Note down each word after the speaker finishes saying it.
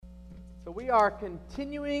So we are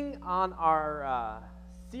continuing on our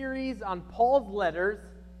series on Paul's letters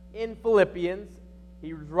in Philippians.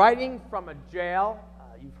 He was writing from a jail.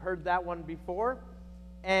 You've heard that one before.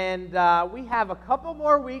 And we have a couple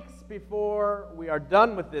more weeks before we are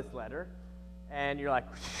done with this letter. And you're like,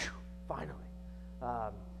 finally.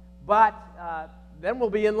 But then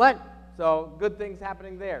we'll be in Lent. So good things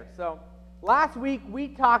happening there. So last week we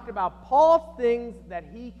talked about Paul's things that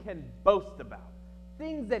he can boast about.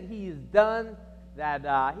 Things that he's done that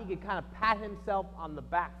he could kind of pat himself on the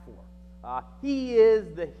back for. He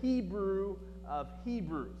is the Hebrew of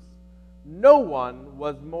Hebrews. No one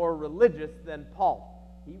was more religious than Paul.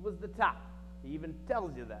 He was the top. He even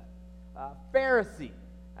tells you that. Pharisee.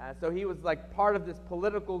 So he was like part of this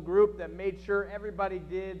political group that made sure everybody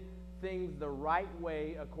did things the right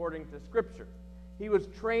way according to Scripture. He was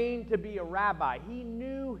trained to be a rabbi. He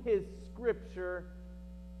knew his Scripture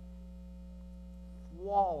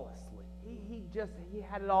flawlessly. He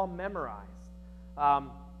had it all memorized.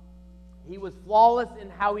 He was flawless in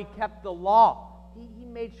how he kept the law. He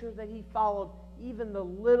made sure that he followed even the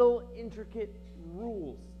little intricate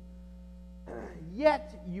rules.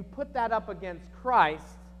 Yet you put that up against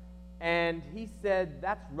Christ, and he said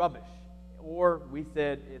that's rubbish, or we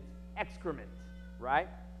said it's excrement, right?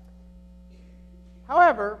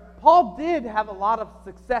 However, Paul did have a lot of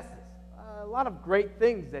successes, a lot of great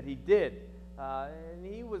things that he did. And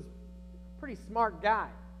he was a pretty smart guy.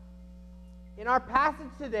 In our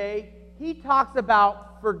passage today, he talks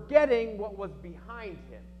about forgetting what was behind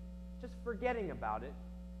him, just forgetting about it,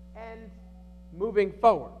 and moving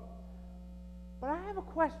forward. But I have a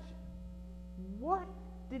question. What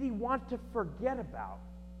did he want to forget about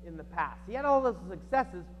in the past? He had all those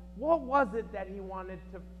successes. What was it that he wanted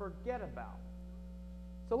to forget about?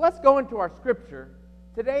 So let's go into our scripture.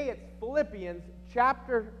 Today it's Philippians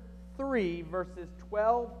chapter 3, verses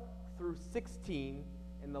 12 through 16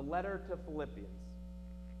 in the letter to Philippians.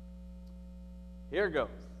 Here goes.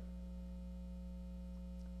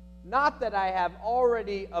 Not that I have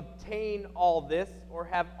already obtained all this or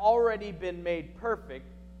have already been made perfect,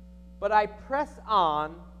 but I press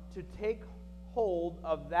on to take hold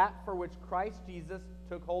of that for which Christ Jesus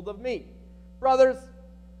took hold of me. Brothers,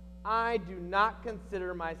 I do not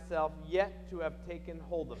consider myself yet to have taken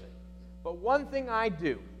hold of it. But one thing I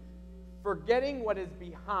do, forgetting what is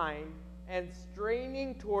behind and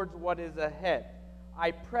straining towards what is ahead,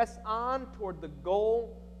 I press on toward the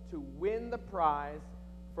goal to win the prize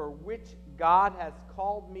for which God has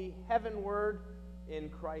called me heavenward in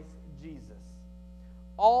Christ Jesus.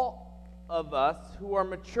 All of us who are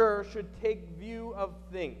mature should take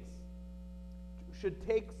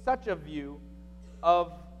such a view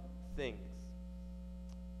of things.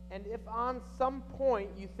 And if on some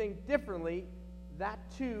point you think differently, that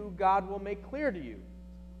too God will make clear to you.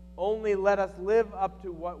 Only let us live up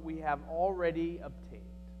to what we have already attained.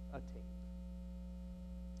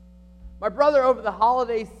 My brother over the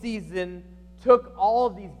holiday season took all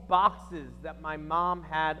of these boxes that my mom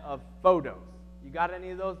had of photos. You got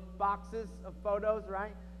any of those boxes of photos,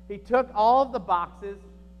 right? He took all of the boxes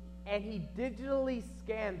and he digitally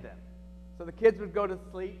scanned them. So the kids would go to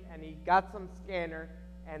sleep and he got some scanner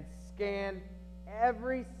and scanned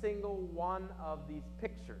every single one of these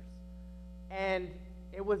pictures. And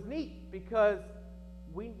it was neat because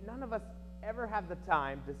none of us ever have the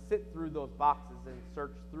time to sit through those boxes and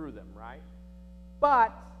search through them, right?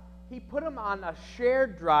 But he put them on a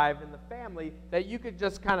shared drive in the family that you could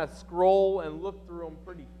just kind of scroll and look through them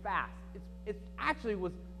pretty fast. It actually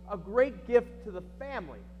was a great gift to the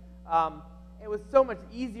family. It was so much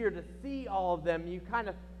easier to see all of them. You kind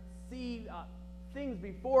of see things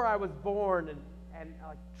before I was born and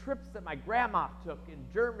trips that my grandma took in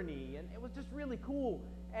Germany, and it was just really cool,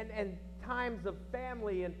 and times of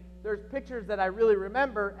family, and there's pictures that I really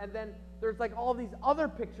remember, and then there's like all these other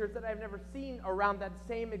pictures that I've never seen around that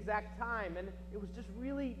same exact time, and it was just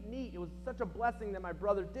really neat. It was such a blessing that my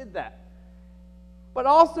brother did that. But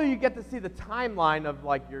also you get to see the timeline of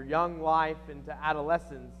like your young life into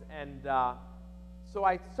adolescence, and so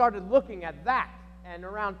I started looking at that, and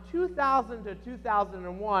around 2000 to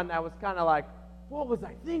 2001, I was kind of like, what was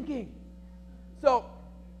I thinking? So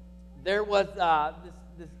there was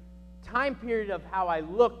this time period of how I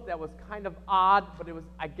looked that was kind of odd, but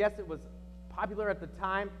I guess it was popular at the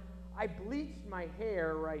time. I bleached my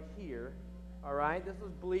hair right here, all right? This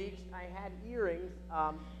was bleached. I had earrings.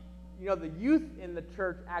 The youth in the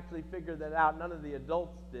church actually figured that out. None of the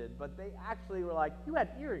adults did, but they actually were like, you had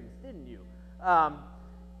earrings, didn't you? I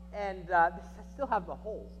still have the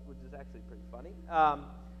holes, which is actually pretty funny.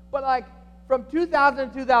 But like from 2000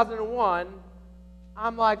 to 2001,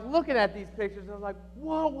 I'm like looking at these pictures, and I was like,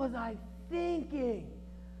 what was I thinking?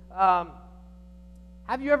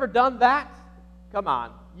 Have you ever done that? Come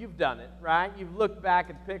on, you've done it, right? You've looked back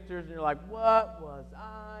at pictures, and you're like, what was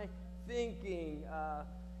I thinking?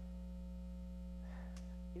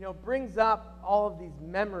 Brings up all of these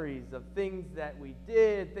memories of things that we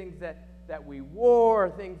did, things that we wore,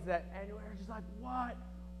 and we're just like, what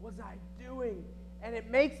was I doing? And it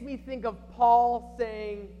makes me think of Paul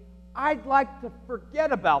saying, I'd like to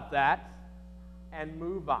forget about that and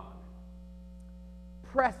move on.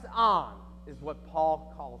 Press on is what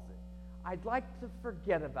Paul calls it. I'd like to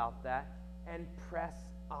forget about that and press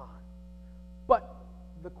on. But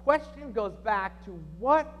the question goes back to,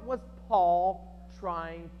 what was Paul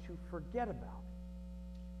trying to forget about?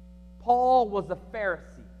 Paul was a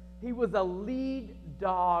Pharisee. He was a lead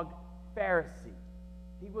dog Pharisee.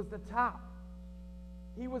 He was the top.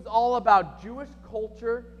 He was all about Jewish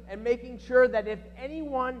culture and making sure that if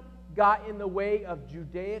anyone got in the way of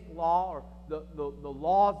Judaic law, or the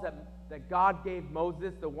laws that God gave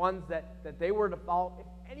Moses, the ones that they were to follow,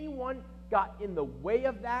 if anyone got in the way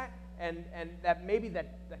of that, and that maybe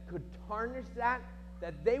that could tarnish that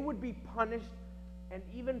they would be punished and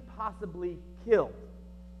even possibly killed.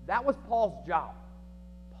 That was Paul's job.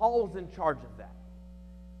 Paul was in charge of that.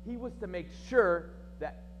 He was to make sure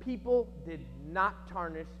that people did not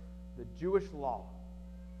tarnish the Jewish law.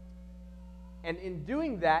 And in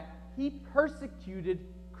doing that, he persecuted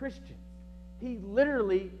Christians. He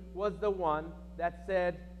literally was the one that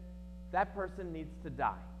said, that person needs to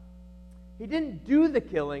die. He didn't do the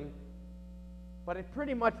killing, but it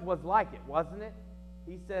pretty much was like it, wasn't it?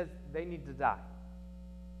 He says, they need to die.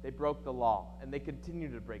 They broke the law, and they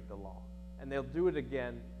continue to break the law. And they'll do it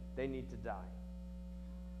again. They need to die.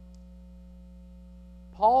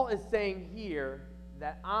 Paul is saying here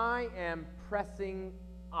that I am pressing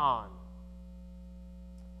on.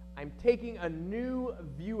 I'm taking a new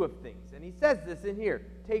view of things. And he says this in here,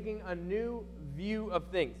 taking a new view of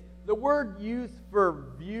things. The word used for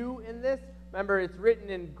view in this, remember, it's written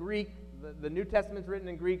in Greek. The New Testament's written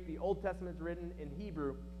in Greek. The Old Testament's written in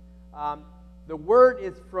Hebrew. The word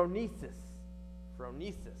is phronesis.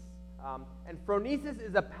 Phronesis. And phronesis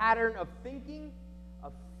is a pattern of thinking,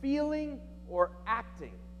 of feeling, or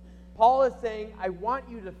acting. Paul is saying, I want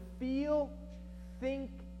you to feel,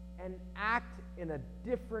 think, and act in a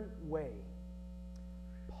different way.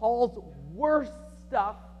 Paul's worst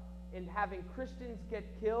stuff in having Christians get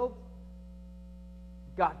killed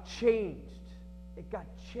got changed. It got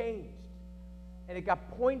changed. And it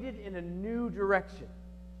got pointed in a new direction.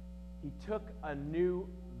 He took a new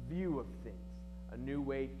view of things, a new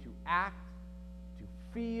way to act, to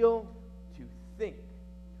feel, to think.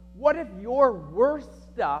 What if your worst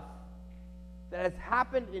stuff that has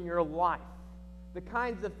happened in your life, the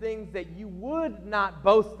kinds of things that you would not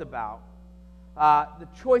boast about, the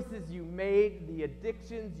choices you made, the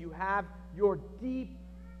addictions you have, your deep,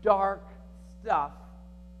 dark stuff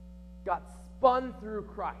got spun through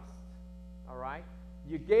Christ, all right?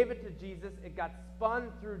 You gave it to Jesus, it got spun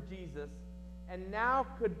through Jesus, and now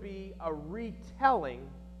could be a retelling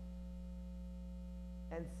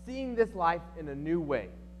and seeing this life in a new way.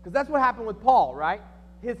 Because that's what happened with Paul, right?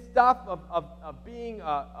 His stuff of being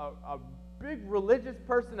a big religious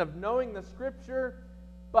person, of knowing the Scripture,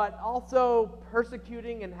 but also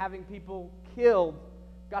persecuting and having people killed,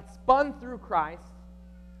 got spun through Christ,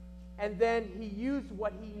 and then he used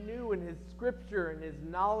what he knew in his Scripture and his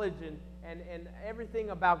knowledge and everything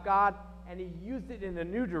about God, and he used it in a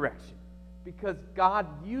new direction, because God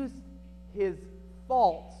used his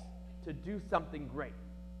faults to do something great.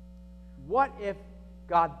 What if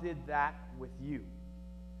God did that with you?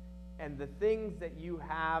 And the things that you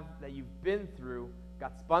have, that you've been through,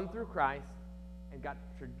 got spun through Christ and got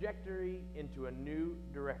trajectory into a new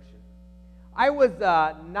direction. I was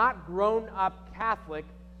not grown up Catholic,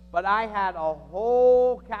 but I had a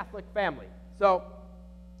whole Catholic family. So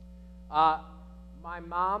my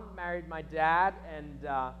mom married my dad, and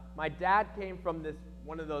my dad came from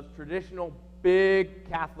one of those traditional big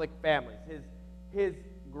Catholic families. His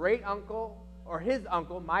great uncle, or his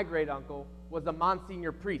uncle, my great uncle, was a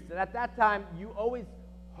Monsignor priest. And at that time, you always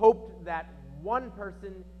hoped that one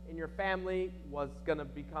person in your family was going to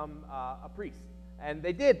become a priest. And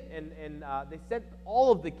they did. And they sent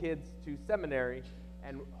all of the kids to seminary,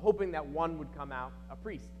 and hoping that one would come out a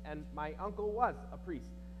priest. And my uncle was a priest.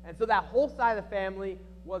 And so that whole side of the family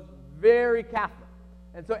was very Catholic.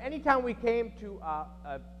 And so anytime we came to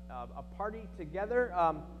a party together,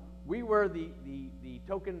 we were the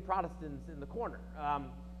token Protestants in the corner.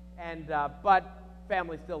 But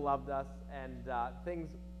family still loved us, and things,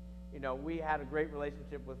 we had a great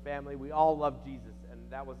relationship with family. We all loved Jesus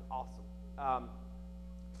that was awesome.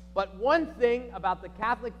 But one thing about the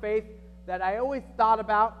Catholic faith that I always thought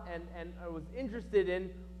about and I was interested in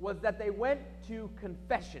was that they went to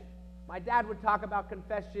confession. My dad would talk about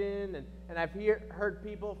confession, and I've heard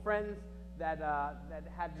people, friends, that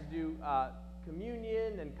had to do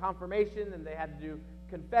communion and confirmation, and they had to do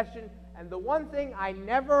confession. And the one thing I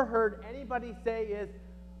never heard anybody say is,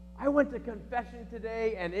 I went to confession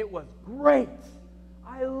today, and it was great.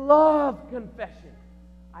 I love confession.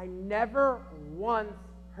 I never once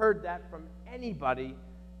heard that from anybody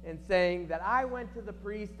in saying that I went to the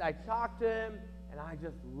priest, I talked to him, and I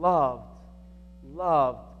just loved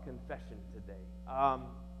confession today.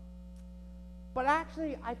 But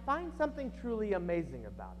actually, I find something truly amazing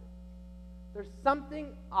about it. There's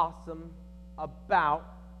something awesome about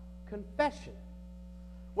confession.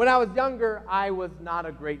 When I was younger, I was not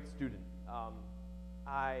a great student.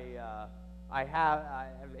 I have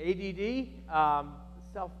ADD,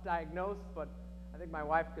 self-diagnosed, but I think my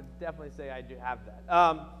wife could definitely say I do have that.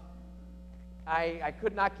 I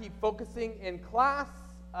could not keep focusing in class,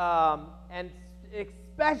 and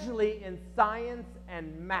especially in science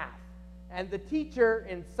and math. And the teacher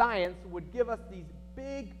in science would give us these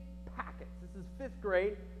big packets. This is 5th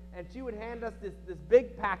grade, and she would hand us this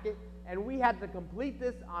big packet, and we had to complete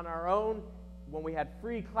this on our own when we had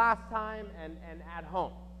free class time and at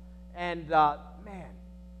home. And man,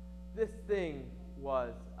 this thing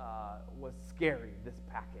was scary, this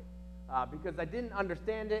packet, because I didn't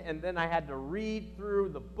understand it, and then I had to read through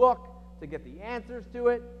the book to get the answers to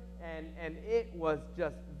it, and it was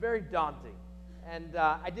just very daunting. And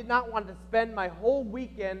I did not want to spend my whole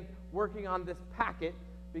weekend working on this packet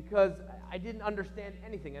because I didn't understand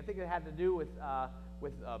anything. I think it had to do with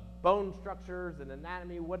bone structures and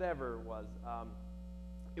anatomy, whatever it was.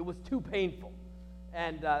 It was too painful.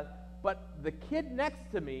 And but the kid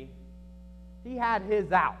next to me, he had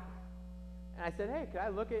his out. And I said, hey, can I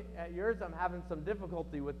look at yours? I'm having some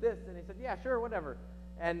difficulty with this. And he said, yeah, sure, whatever.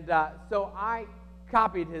 And so I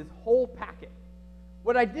copied his whole packet.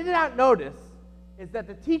 What I did not notice is that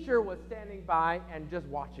the teacher was standing by and just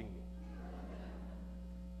watching me.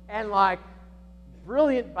 And like,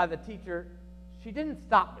 brilliant by the teacher, she didn't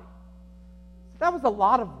stop me. So that was a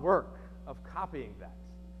lot of work of copying that.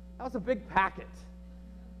 That was a big packet.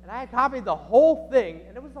 And I had copied the whole thing,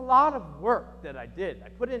 and it was a lot of work that I did. I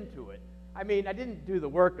put into it. I mean, I didn't do the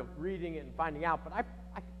work of reading it and finding out, but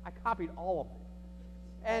I copied all of it.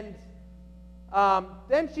 And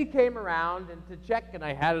then she came around and to check, and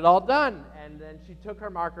I had it all done. And then she took her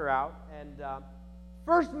marker out, and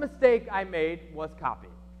first mistake I made was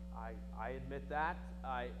copying. I admit that.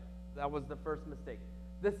 That was the first mistake.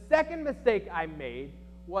 The second mistake I made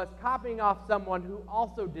was copying off someone who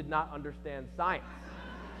also did not understand science.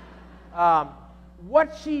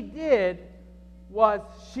 What she did was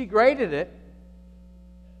she graded it,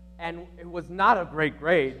 and it was not a great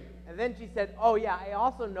grade. And then she said, oh, yeah, I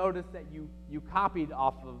also noticed that you copied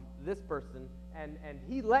off of this person, and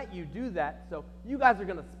he let you do that, so you guys are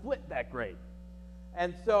going to split that grade.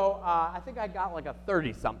 And so I think I got like a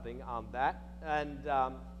 30-something on that, and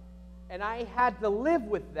I had to live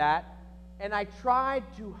with that, and I tried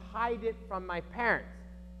to hide it from my parents,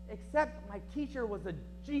 except my teacher was a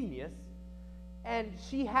genius, and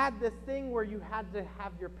she had this thing where you had to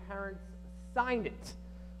have your parents sign it,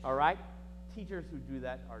 all right? Teachers who do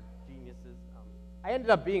that are geniuses. I ended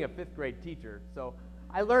up being a 5th grade teacher, so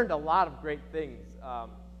I learned a lot of great things.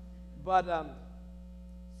 But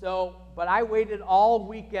I waited all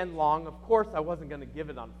weekend long. Of course, I wasn't going to give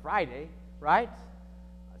it on Friday, right?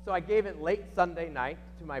 So I gave it late Sunday night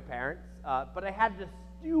to my parents, but I had to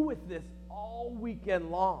stew with this all weekend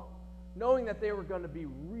long, knowing that they were going to be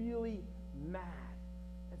really mad.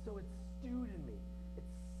 And so it stewed in me. It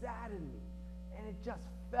saddened me. And it just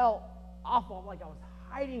felt awful, like I was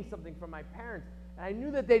hiding something from my parents. And I knew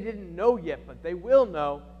that they didn't know yet, but they will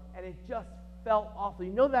know. And it just felt awful.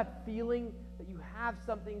 You know that feeling that you have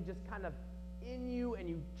something just kind of in you and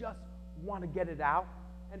you just want to get it out?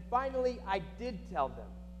 And finally, I did tell them.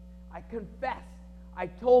 I confessed. I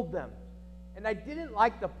told them. And I didn't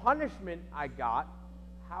like the punishment I got.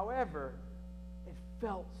 However, it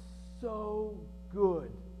felt so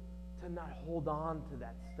good to not hold on to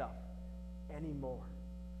that stuff anymore.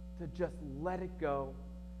 To just let it go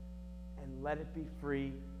and let it be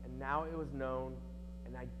free. And now it was known,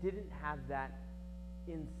 and I didn't have that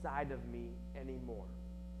inside of me anymore.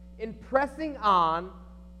 In pressing on,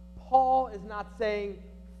 Paul is not saying,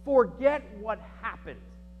 forget what happened.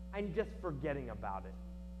 I'm just forgetting about it.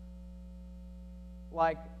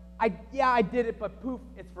 Like, I did it, but poof,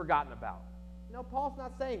 it's forgotten about. No, Paul's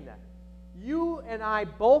not saying that. You and I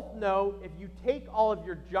both know if you take all of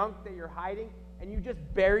your junk that you're hiding and you just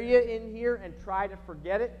bury it in here and try to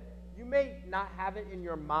forget it, you may not have it in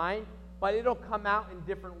your mind, but it'll come out in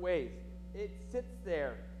different ways. It sits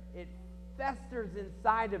there. It festers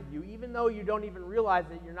inside of you, even though you don't even realize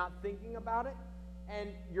that you're not thinking about it. And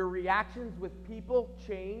your reactions with people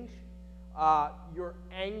change. Your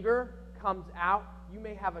anger comes out. You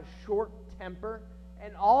may have a short temper.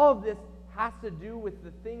 And all of this has to do with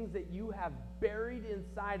the things that you have buried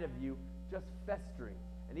inside of you just festering.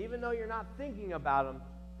 And even though you're not thinking about them,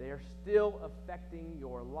 they are still affecting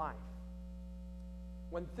your life.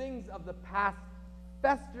 When things of the past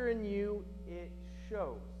fester in you, it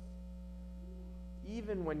shows.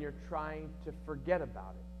 Even when you're trying to forget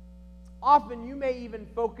about it. Often you may even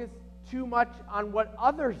focus too much on what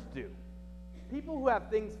others do. People who have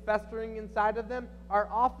things festering inside of them are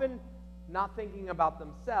often not thinking about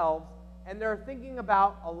themselves, and they're thinking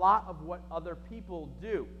about a lot of what other people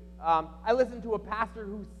do. I listened to a pastor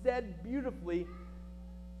who said beautifully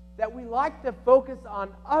that we like to focus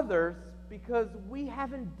on others because we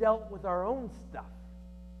haven't dealt with our own stuff.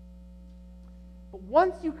 But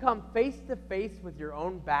once you come face to face with your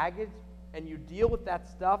own baggage and you deal with that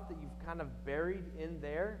stuff that you've kind of buried in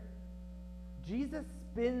there, Jesus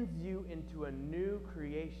spins you into a new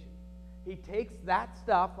creation. He takes that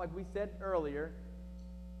stuff, like we said earlier,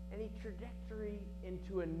 and he trajectory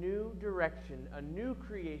into a new direction, a new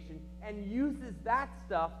creation, and uses that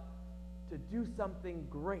stuff to do something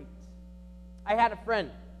great. I had a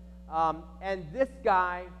friend, and this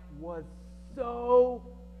guy was so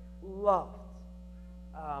loved.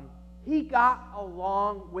 He got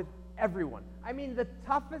along with everyone. I mean, the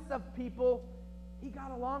toughest of people, he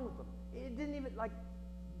got along with them. It didn't even,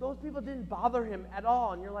 those people didn't bother him at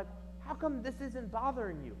all. And you're like, how come this isn't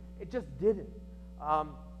bothering you? It just didn't.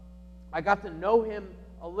 I got to know him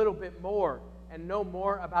a little bit more and know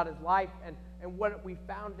more about his life. And what we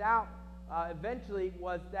found out eventually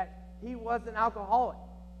was that he was an alcoholic.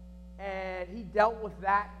 And he dealt with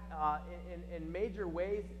that in major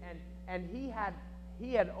ways. And he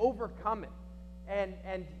had overcome it.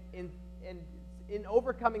 And in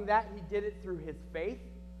overcoming that, he did it through his faith.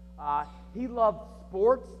 He loved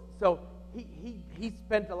sports, so he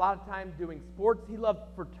spent a lot of time doing sports. He loved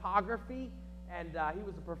photography, and he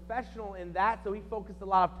was a professional in that, so he focused a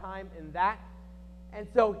lot of time in that. And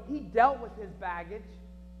so he dealt with his baggage,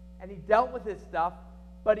 and he dealt with his stuff,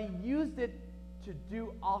 but he used it to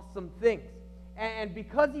do awesome things. And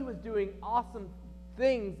because he was doing awesome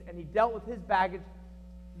things, and he dealt with his baggage,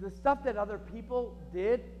 the stuff that other people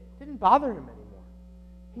didn't bother him anymore.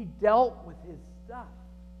 He dealt with his stuff.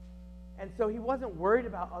 And so he wasn't worried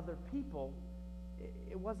about other people.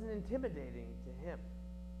 It wasn't intimidating to him.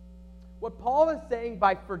 What Paul is saying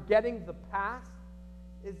by forgetting the past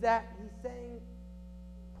is that he's saying,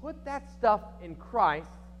 put that stuff in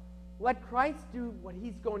Christ. Let Christ do what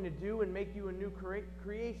he's going to do and make you a new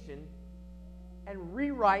creation and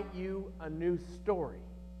rewrite you a new story.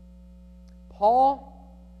 Paul,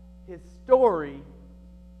 his story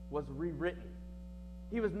was rewritten.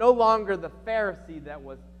 He was no longer the Pharisee that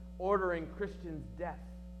was ordering Christians' death.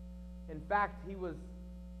 In fact, he was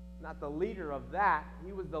not the leader of that.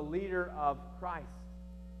 He was the leader of Christ,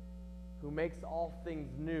 who makes all things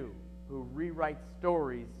new, who rewrites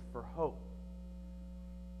stories for hope.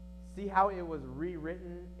 See how it was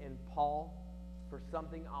rewritten in Paul for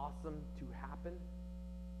something awesome to happen?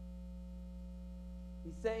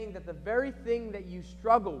 He's saying that the very thing that you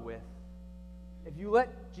struggle with, if you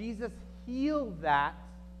let Jesus heal that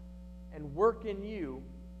and work in you,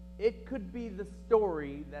 it could be the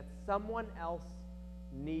story that someone else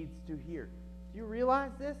needs to hear. Do you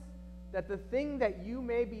realize this? That the thing that you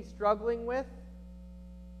may be struggling with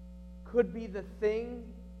could be the thing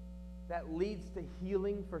that leads to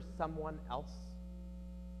healing for someone else.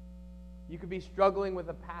 You could be struggling with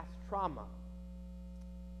a past trauma.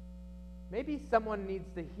 Maybe someone needs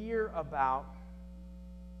to hear about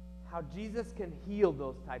how Jesus can heal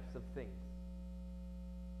those types of things.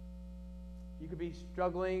 You could be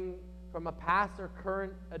struggling from a past or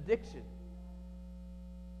current addiction.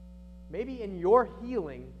 Maybe in your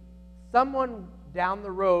healing, someone down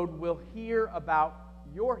the road will hear about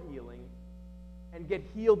your healing and get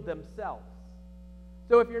healed themselves.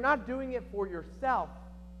 So if you're not doing it for yourself,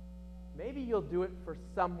 maybe you'll do it for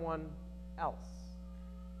someone else.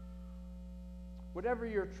 Whatever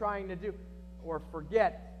you're trying to do, or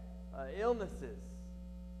forget, illnesses,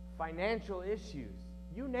 financial issues,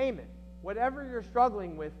 you name it. Whatever you're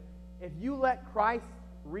struggling with, if you let Christ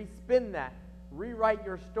respin that, rewrite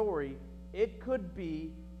your story, it could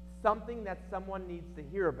be something that someone needs to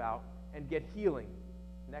hear about and get healing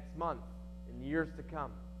next month, in years to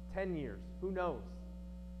come, 10 years, who knows?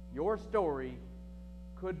 Your story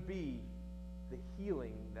could be the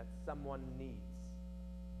healing that someone needs.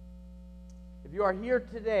 If you are here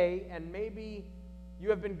today and maybe you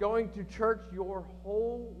have been going to church your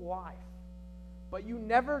whole life, but you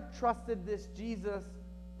never trusted this Jesus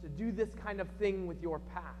to do this kind of thing with your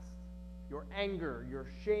past, your anger, your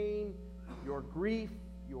shame, your grief,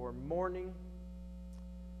 your mourning,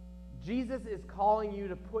 Jesus is calling you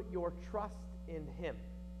to put your trust in him.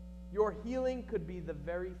 Your healing could be the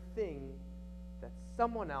very thing that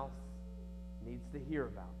someone else needs to hear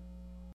about.